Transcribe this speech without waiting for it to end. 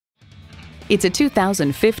It's a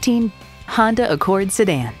 2015 Honda Accord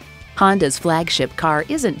sedan. Honda's flagship car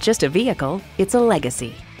isn't just a vehicle, it's a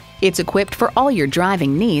legacy. It's equipped for all your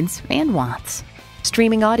driving needs and wants.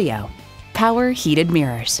 Streaming audio, power heated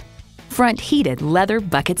mirrors, front heated leather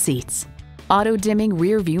bucket seats, auto dimming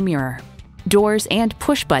rear view mirror, doors and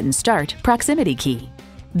push button start proximity key,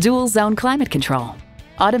 dual zone climate control,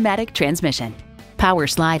 automatic transmission, power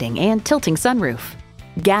sliding and tilting sunroof,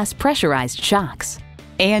 gas pressurized shocks,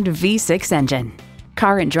 and V6 engine.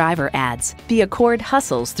 Car and Driver adds, the Accord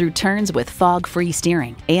hustles through turns with fog-free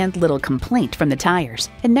steering and little complaint from the tires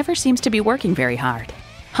and never seems to be working very hard.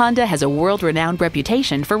 Honda has a world-renowned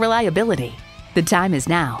reputation for reliability. The time is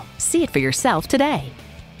now. See it for yourself today.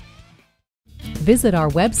 Visit our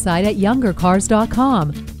website at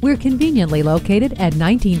youngercars.com. We're conveniently located at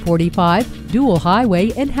 1945 Dual Highway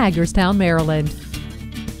in Hagerstown, Maryland.